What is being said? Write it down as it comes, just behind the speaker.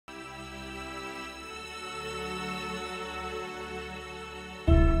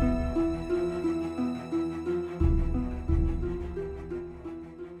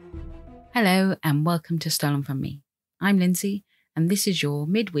Hello and welcome to Stolen From Me. I'm Lindsay and this is your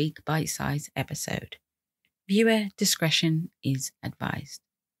midweek bite-sized episode. Viewer discretion is advised.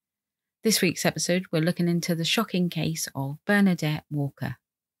 This week's episode, we're looking into the shocking case of Bernadette Walker.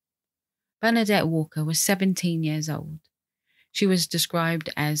 Bernadette Walker was 17 years old. She was described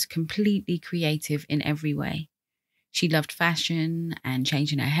as completely creative in every way. She loved fashion and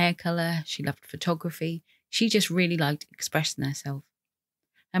changing her hair colour. She loved photography. She just really liked expressing herself.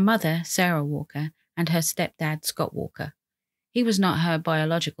 Her mother, Sarah Walker, and her stepdad, Scott Walker. He was not her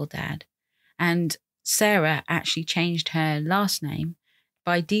biological dad, and Sarah actually changed her last name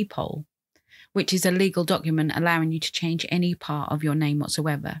by depol, which is a legal document allowing you to change any part of your name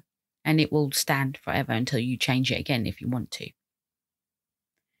whatsoever, and it will stand forever until you change it again if you want to.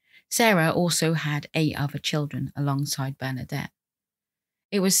 Sarah also had 8 other children alongside Bernadette.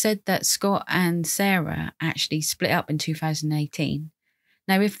 It was said that Scott and Sarah actually split up in 2018.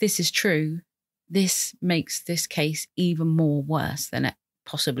 Now, if this is true, this makes this case even more worse than it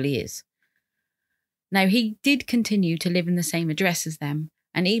possibly is. Now, he did continue to live in the same address as them,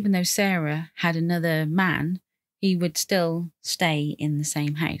 and even though Sarah had another man, he would still stay in the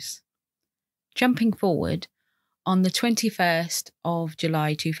same house. Jumping forward, on the 21st of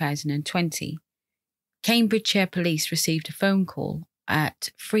July 2020, Cambridgeshire Police received a phone call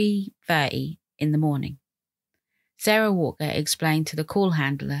at 3:30 in the morning. Sarah Walker explained to the call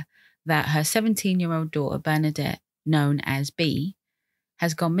handler that her 17-year-old daughter Bernadette, known as B,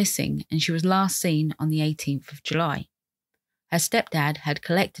 has gone missing and she was last seen on the 18th of July. Her stepdad had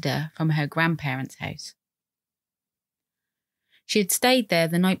collected her from her grandparents' house. She had stayed there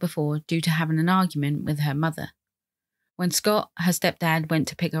the night before due to having an argument with her mother. When Scott, her stepdad, went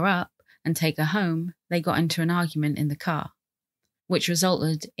to pick her up and take her home, they got into an argument in the car, which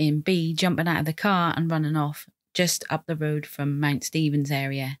resulted in B jumping out of the car and running off just up the road from Mount Stephen's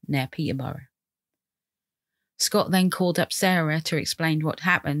area near Peterborough. Scott then called up Sarah to explain what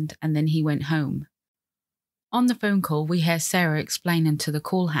happened and then he went home. On the phone call, we hear Sarah explaining to the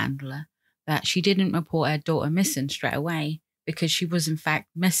call handler that she didn't report her daughter missing straight away because she was in fact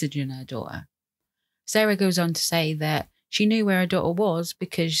messaging her daughter. Sarah goes on to say that she knew where her daughter was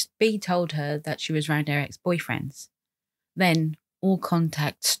because B told her that she was around her ex-boyfriends. Then all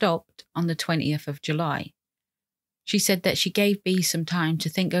contact stopped on the 20th of July. She said that she gave B some time to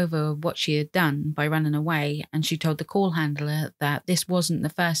think over what she had done by running away, and she told the call handler that this wasn't the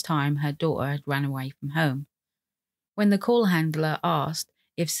first time her daughter had run away from home. When the call handler asked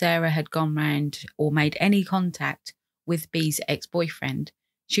if Sarah had gone round or made any contact with B's ex-boyfriend,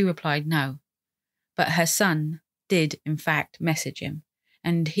 she replied no. But her son did in fact message him,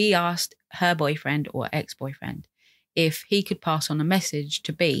 and he asked her boyfriend or ex-boyfriend if he could pass on a message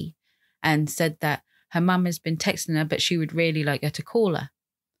to B and said that her mum has been texting her, but she would really like her to call her.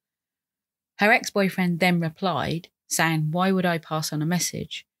 Her ex-boyfriend then replied, saying, "Why would I pass on a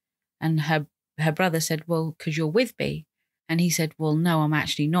message?" And her brother said, "Well, because you're with B." And he said, "Well, no, I'm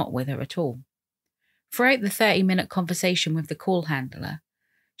actually not with her at all." Throughout the 30-minute conversation with the call handler,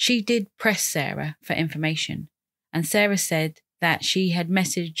 she did press Sarah for information. And Sarah said that she had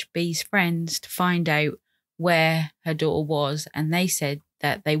messaged B's friends to find out where her daughter was, and they said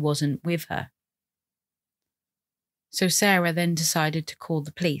that they wasn't with her. So Sarah then decided to call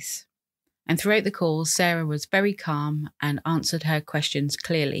the police. And throughout the call, Sarah was very calm and answered her questions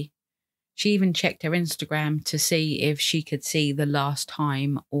clearly. She even checked her Instagram to see if she could see the last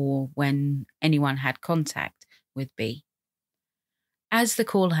time or when anyone had contact with B. As the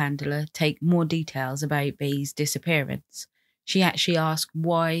call handler take more details about B's disappearance, she actually asked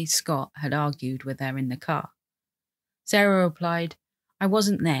why Scott had argued with her in the car. Sarah replied, "I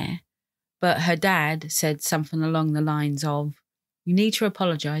wasn't there, but her dad said something along the lines of, 'You need to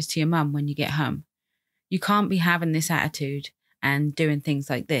apologise to your mum when you get home. You can't be having this attitude and doing things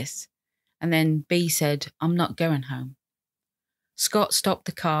like this.' And then B said, 'I'm not going home.' Scott stopped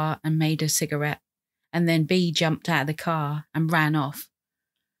the car and made a cigarette, and then B jumped out of the car and ran off.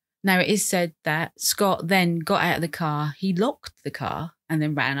 Now, it is said that Scott then got out of the car, he locked the car and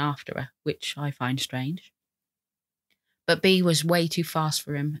then ran after her, which I find strange. But B was way too fast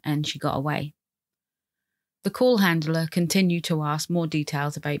for him and she got away. The call handler continued to ask more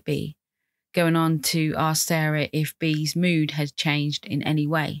details about B, going on to ask Sarah if B's mood had changed in any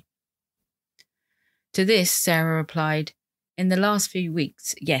way. To this, Sarah replied, "In the last few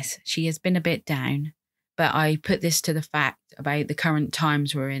weeks, yes, she has been a bit down, but I put this to the fact about the current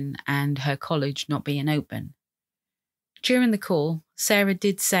times we're in and her college not being open." During the call, Sarah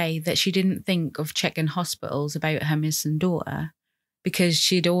did say that she didn't think of checking hospitals about her missing daughter because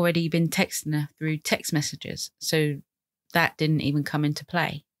she'd already been texting her through text messages, so that didn't even come into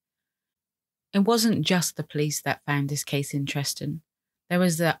play. It wasn't just the police that found this case interesting. There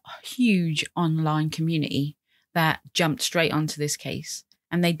was a huge online community that jumped straight onto this case,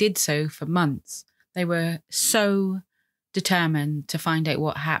 and they did so for months. They were so determined to find out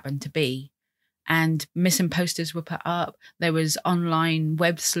what happened to B, and missing posters were put up. There was online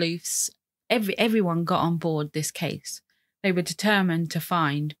web sleuths. Everyone got on board this case. They were determined to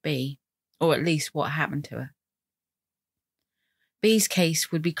find B, or at least what happened to her. B's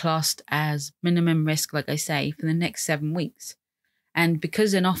case would be classed as minimum risk, like I say, for the next 7 weeks. And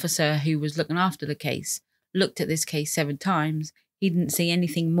because an officer who was looking after the case looked at this case 7 times, he didn't see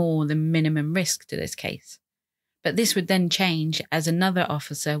anything more than minimum risk to this case. But this would then change as another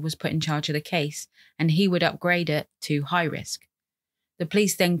officer was put in charge of the case, and he would upgrade it to high risk. The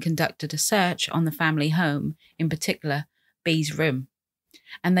police then conducted a search on the family home, in particular B's room.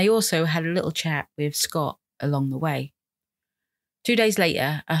 And they also had a little chat with Scott along the way. 2 days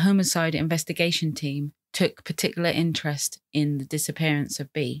later, a homicide investigation team took particular interest in the disappearance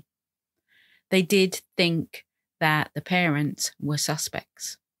of B. They did think that the parents were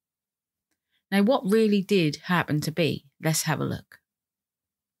suspects. Now, what really did happen to B? Let's have a look.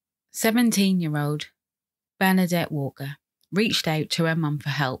 17-year-old Bernadette Walker reached out to her mum for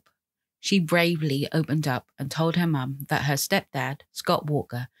help. She bravely opened up and told her mum that her stepdad, Scott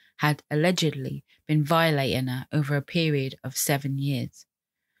Walker, had allegedly been violating her over a period of 7 years.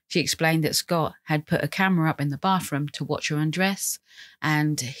 She explained that Scott had put a camera up in the bathroom to watch her undress,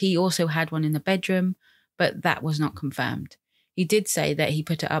 and he also had one in the bedroom, but that was not confirmed. He did say that he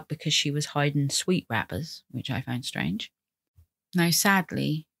put it up because she was hiding sweet wrappers, which I found strange. Now,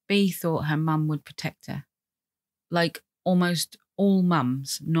 sadly, B thought her mum would protect her. Like almost all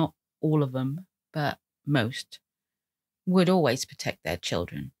mums, not all of them, but most, would always protect their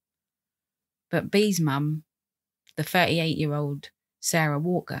children. But B's mum, the 38-year-old Sarah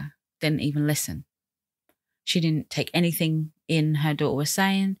Walker, didn't even listen. She didn't take anything in her daughter was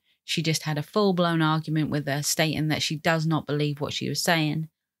saying. She just had a full-blown argument with her, stating that she does not believe what she was saying,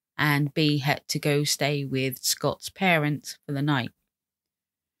 and B had to go stay with Scott's parents for the night.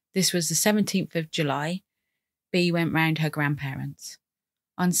 This was the 17th of July. B went round her grandparents.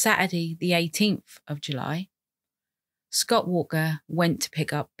 On Saturday, the 18th of July, Scott Walker went to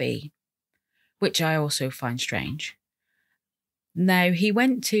pick up B, which I also find strange. Now, he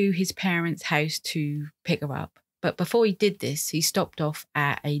went to his parents' house to pick her up, but before he did this, he stopped off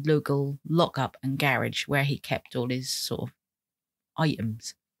at a local lock-up and garage where he kept all his sort of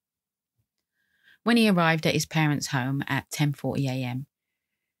items. When he arrived at his parents' home at 10:40 a.m,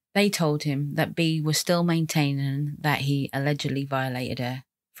 they told him that B was still maintaining that he allegedly violated her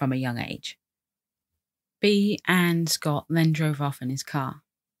from a young age. B and Scott then drove off in his car.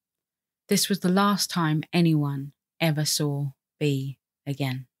 This was the last time anyone ever saw B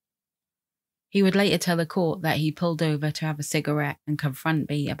again. He would later tell the court that he pulled over to have a cigarette and confront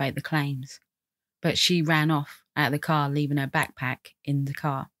B about the claims, but she ran off out of the car, leaving her backpack in the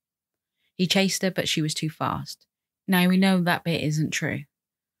car. He chased her, but she was too fast. Now, we know that bit isn't true,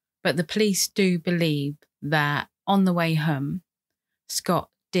 but the police do believe that on the way home, Scott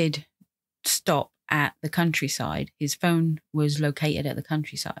did stop at the countryside. His phone was located at the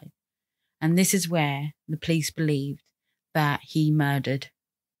countryside, and this is where the police believed that he murdered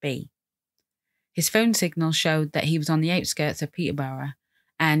B. His phone signal showed that he was on the outskirts of Peterborough,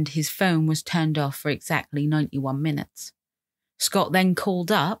 and his phone was turned off for exactly 91 minutes. Scott then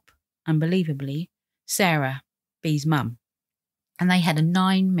called up, unbelievably, Sarah, B's mum, and they had a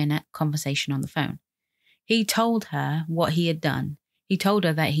 9-minute conversation on the phone. He told her what he had done. He told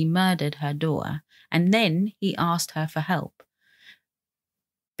her that he murdered her daughter, and then he asked her for help.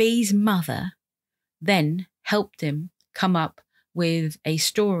 B's mother then helped him come up with a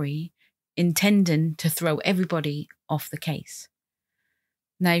story intending to throw everybody off the case.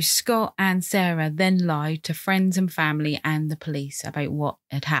 Now, Scott and Sarah then lied to friends and family and the police about what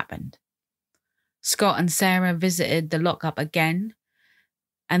had happened. Scott and Sarah visited the lockup again,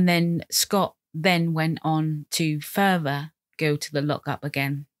 and then Scott then went on to further go to the lockup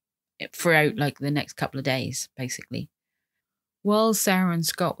again throughout like the next couple of days, basically. While Sarah and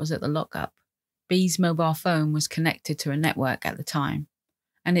Scott was at the lockup, B's mobile phone was connected to a network at the time,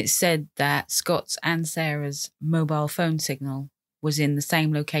 and it said that Scott's and Sarah's mobile phone signal was in the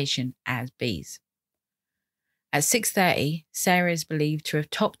same location as B's. At 6:30, Sarah is believed to have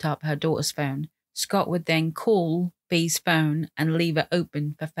topped up her daughter's phone. Scott would then call B's phone and leave it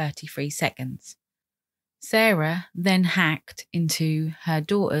open for 33 seconds. Sarah then hacked into her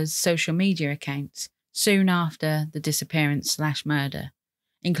daughter's social media accounts soon after the disappearance/murder,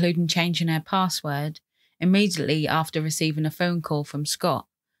 including changing her password immediately after receiving a phone call from Scott.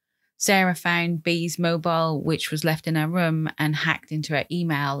 Sarah found B's mobile, which was left in her room, and hacked into her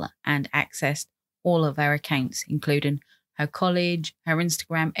email and accessed all of her accounts, including her college, her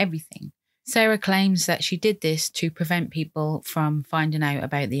Instagram, everything. Sarah claims that she did this to prevent people from finding out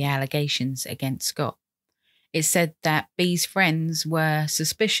about the allegations against Scott. It said that B's friends were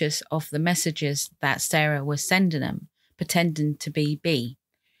suspicious of the messages that Sarah was sending them, pretending to be B,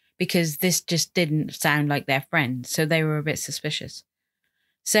 because this just didn't sound like their friend, so they were a bit suspicious.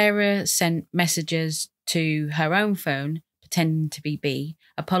 Sarah sent messages to her own phone, pretending to be B,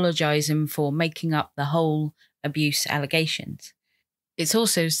 apologising for making up the whole abuse allegations. It's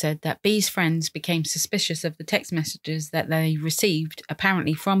also said that B's friends became suspicious of the text messages that they received,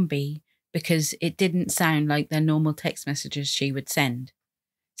 apparently from B, because it didn't sound like their normal text messages she would send.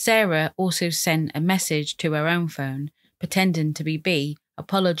 Sarah also sent a message to her own phone, pretending to be B,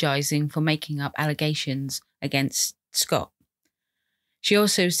 apologising for making up allegations against Scott. She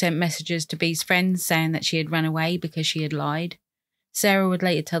also sent messages to B's friends saying that she had run away because she had lied. Sarah would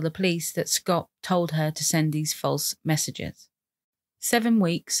later tell the police that Scott told her to send these false messages. 7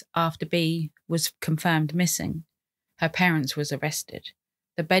 weeks after B was confirmed missing, her parents was arrested.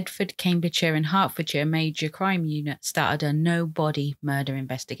 The Bedford, Cambridgeshire and Hertfordshire Major Crime Unit started a no-body murder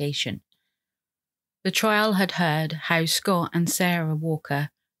investigation. The trial had heard how Scott and Sarah Walker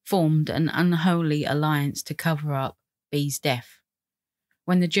formed an unholy alliance to cover up B's death.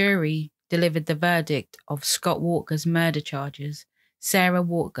 When the jury delivered the verdict of Scott Walker's murder charges, Sarah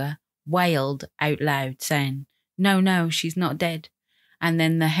Walker wailed out loud, saying, No, she's not dead." And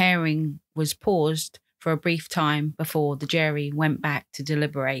then the hearing was paused for a brief time before the jury went back to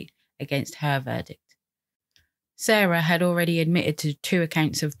deliberate against her verdict. Sarah had already admitted to 2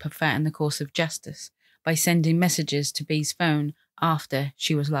 accounts of perverting the course of justice by sending messages to B's phone after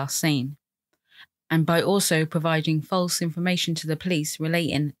she was last seen, and by also providing false information to the police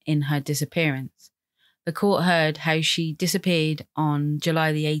relating in her disappearance. The court heard how she disappeared on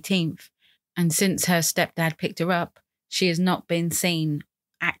July the 18th, and since her stepdad picked her up, she has not been seen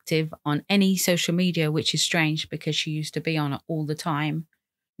active on any social media, which is strange because she used to be on it all the time.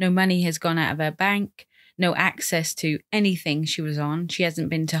 No money has gone out of her bank, no access to anything she was on. She hasn't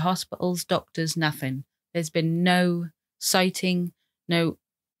been to hospitals, doctors, nothing. There's been no sighting, no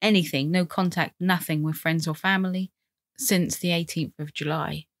anything, no contact, nothing with friends or family since the 18th of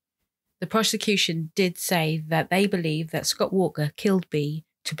July. The prosecution did say that they believe that Scott Walker killed B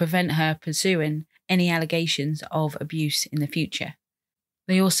to prevent her pursuing any allegations of abuse in the future.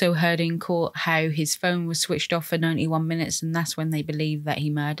 They also heard in court how his phone was switched off for 91 minutes, and that's when they believed that he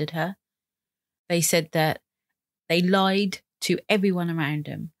murdered her. They said that they lied to everyone around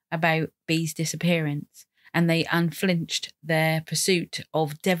him about B's disappearance, and they unflinched their pursuit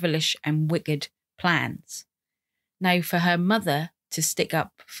of devilish and wicked plans. Now, for her mother to stick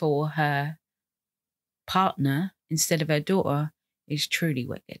up for her partner instead of her daughter is truly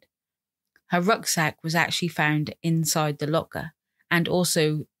wicked. Her rucksack was actually found inside the locker, and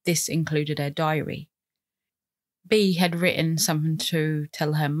also this included her diary. B had written something to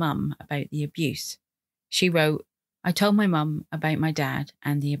tell her mum about the abuse. She wrote, "I told my mum about my dad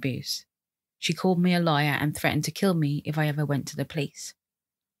and the abuse. She called me a liar and threatened to kill me if I ever went to the police."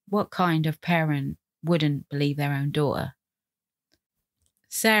 What kind of parent wouldn't believe their own daughter?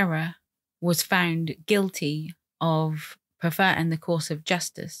 Sarah was found guilty of perverting the course of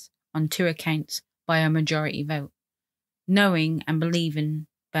justice on 2 accounts by a majority vote, knowing and believing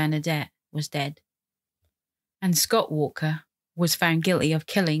Bernadette was dead. And Scott Walker was found guilty of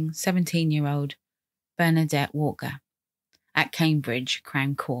killing 17-year-old Bernadette Walker at Cambridge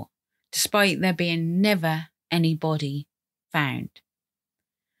Crown Court, despite there being never any body found.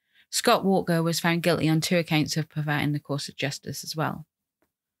 Scott Walker was found guilty on 2 accounts of perverting the course of justice as well.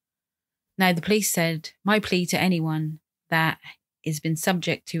 Now, the police said, "My plea to anyone that has been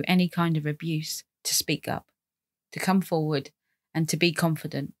subject to any kind of abuse to speak up, to come forward and to be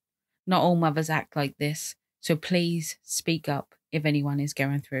confident. Not all mothers act like this, so please speak up if anyone is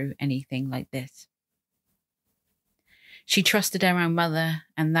going through anything like this." She trusted her own mother,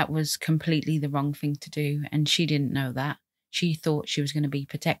 and that was completely the wrong thing to do, and she didn't know that. She thought she was going to be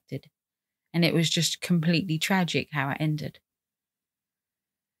protected, and it was just completely tragic how it ended.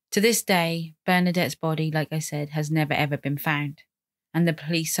 To this day, Bernadette's body, like I said, has never ever been found, and the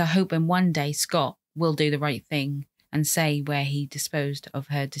police are hoping one day Scott will do the right thing and say where he disposed of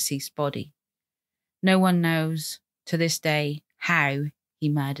her deceased body. No one knows to this day how he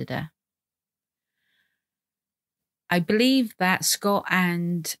murdered her. I believe that Scott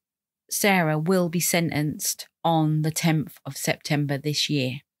and Sarah will be sentenced on the 10th of September this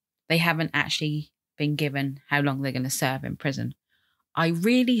year. They haven't actually been given how long they're going to serve in prison. I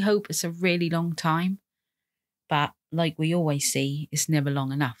really hope it's a really long time, but like we always see, it's never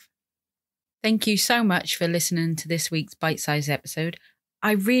long enough. Thank you so much for listening to this week's bite-sized episode.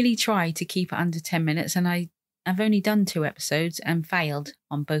 I really try to keep it under 10 minutes, and I've only done 2 episodes and failed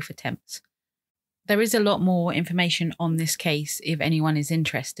on both attempts. There is a lot more information on this case if anyone is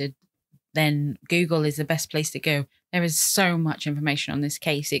interested. Then Google is the best place to go. There is so much information on this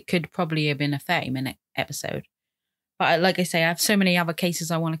case. It could probably have been a 30-minute episode. But like I say, I have so many other cases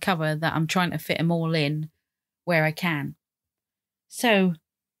I want to cover that I'm trying to fit them all in where I can. So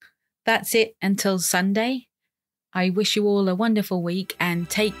that's it until Sunday. I wish you all a wonderful week and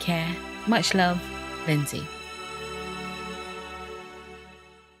take care. Much love, Lindsay.